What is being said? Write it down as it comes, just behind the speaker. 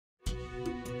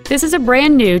This is a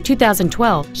brand new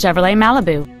 2012 Chevrolet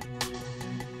Malibu.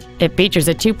 It features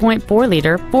a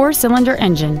 2.4-liter four-cylinder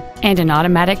engine and an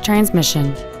automatic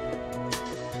transmission.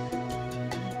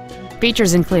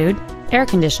 Features include air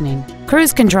conditioning,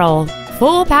 cruise control,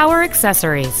 full power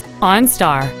accessories,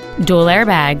 OnStar, dual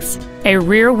airbags, a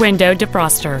rear window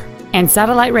defroster, and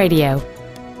satellite radio.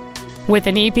 With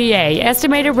an EPA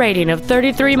estimated rating of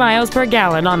 33 miles per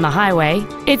gallon on the highway,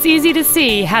 it's easy to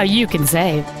see how you can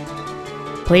save.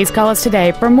 Please call us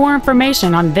today for more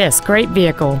information on this great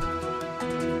vehicle.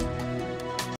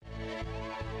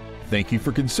 Thank you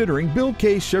for considering Bill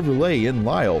K. Chevrolet in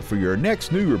Lisle for your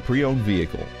next new or pre-owned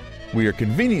vehicle. We are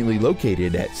conveniently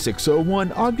located at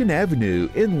 601 Ogden Avenue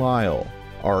in Lisle.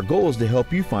 Our goal is to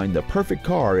help you find the perfect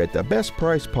car at the best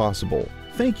price possible.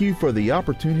 Thank you for the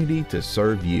opportunity to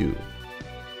serve you.